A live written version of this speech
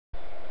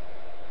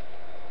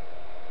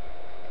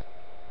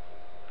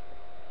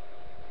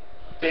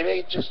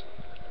baby, just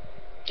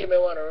give me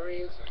one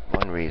reason.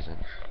 One reason.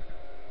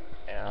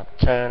 And I'll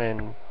turn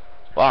and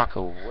walk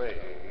away.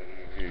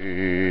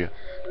 3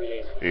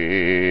 days.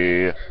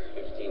 Yeah.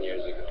 15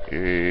 years ago.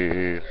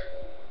 Yeah.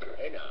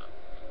 Hey now.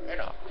 Hey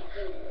now.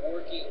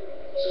 Working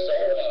so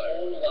hard,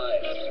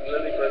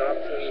 really for an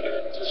opportunity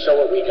to show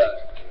what we got.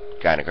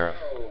 Kinda girl.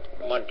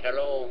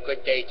 Montello,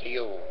 good day to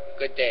you.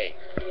 Good day.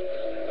 I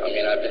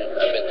mean, I've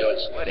been doing.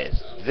 What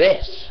is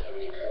this?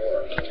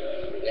 74.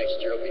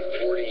 Next year will be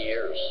 40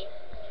 years.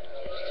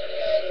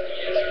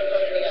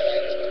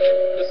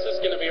 This is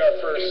going to be our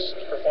first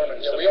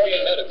performance. Yeah, we only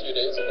met a few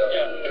days ago.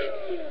 Yeah.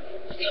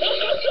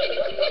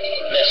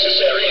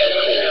 Necessary and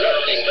cool.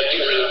 Nothing but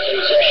during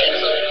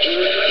possession.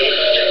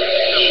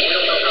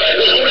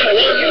 There's only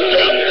one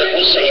drop that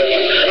will save you.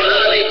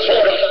 Highly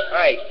fortified.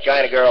 Alright,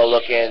 China girl,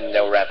 look in.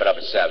 They'll wrap it up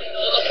at 7.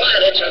 The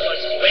planet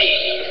we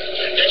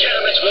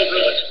degenerates will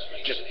ruin it.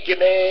 Just give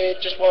me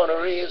just one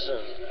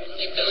reason.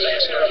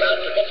 Disaster about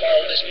to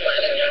befall this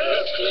planet.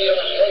 Nuclear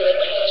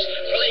holocaust.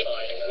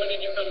 When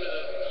did you come to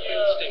the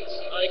United States?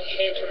 I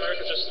came to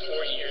America just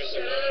 4 years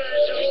ago.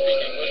 Did you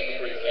speak English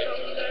before you came?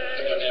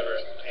 No, never.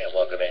 Hey,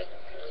 welcome in.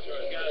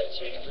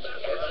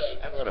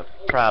 I have a little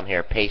problem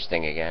here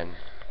pasting again.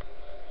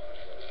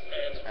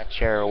 Not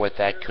sure what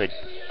that could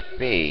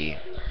be.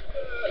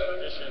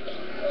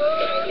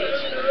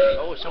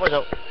 Oh, someone's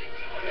out.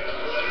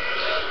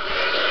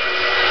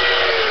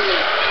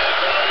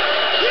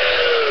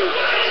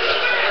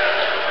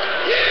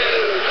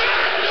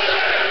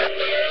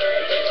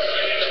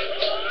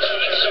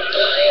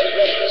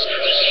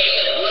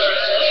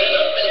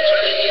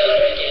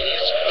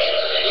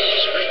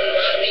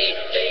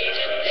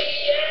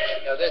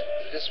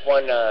 This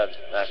one,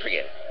 I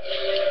forget it.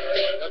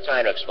 No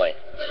time to explain.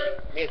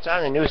 I mean, it's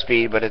on the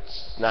newsfeed, but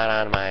it's not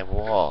on my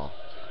wall.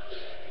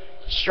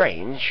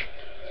 Strange.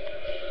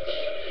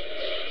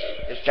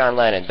 It's John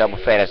Lennon, Double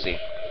Fantasy.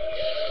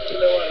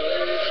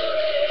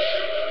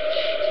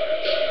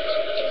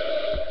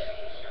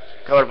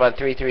 Code up on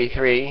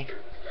 333.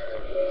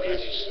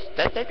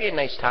 That'd be a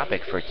nice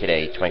topic for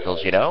today,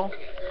 Twinkles, you know?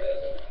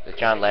 The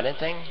John Lennon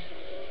thing?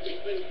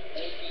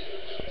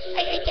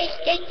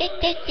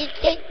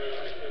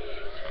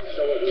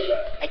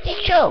 I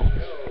think so.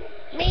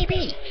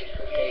 Maybe.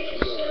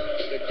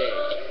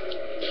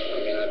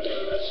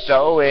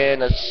 Sowing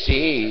the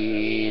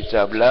seeds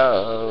of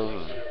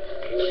love.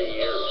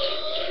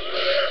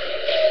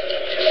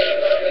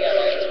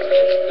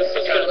 This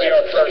is going to be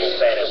our first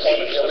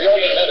performance. Yeah, we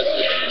only met a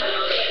few.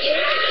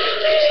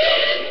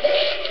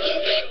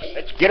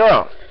 Let's get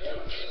on.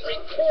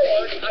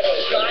 Record a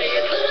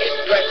giant hit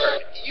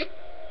record.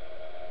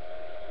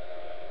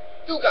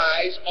 You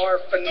guys are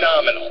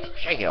phenomenal.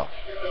 Thank you.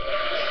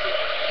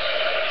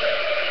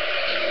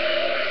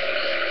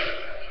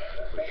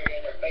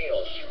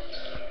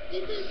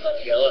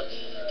 Yella.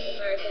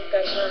 America's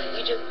Got Talent.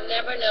 You just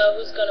never know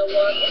who's gonna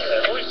walk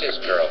in. Who is this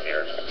girl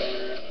here?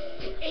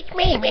 It's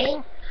me,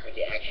 man. With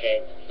the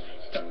accent?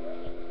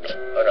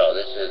 Oh no,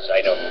 this is,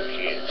 I know who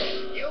she is.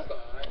 You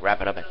guys.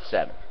 Wrap it up at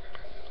 7. I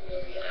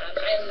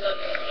love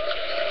it.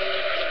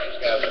 She's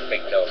got a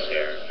big nose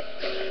here.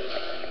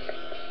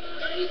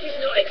 You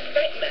did not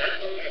expect that.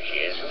 Here she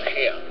is. Who's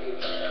she?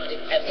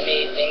 It's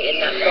amazing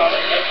in that song.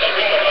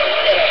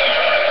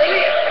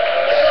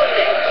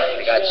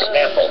 They got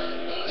Snapple.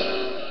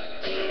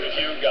 With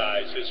you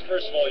guys is,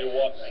 first of all, you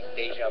walk Like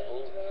deja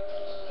vu.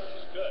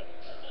 good.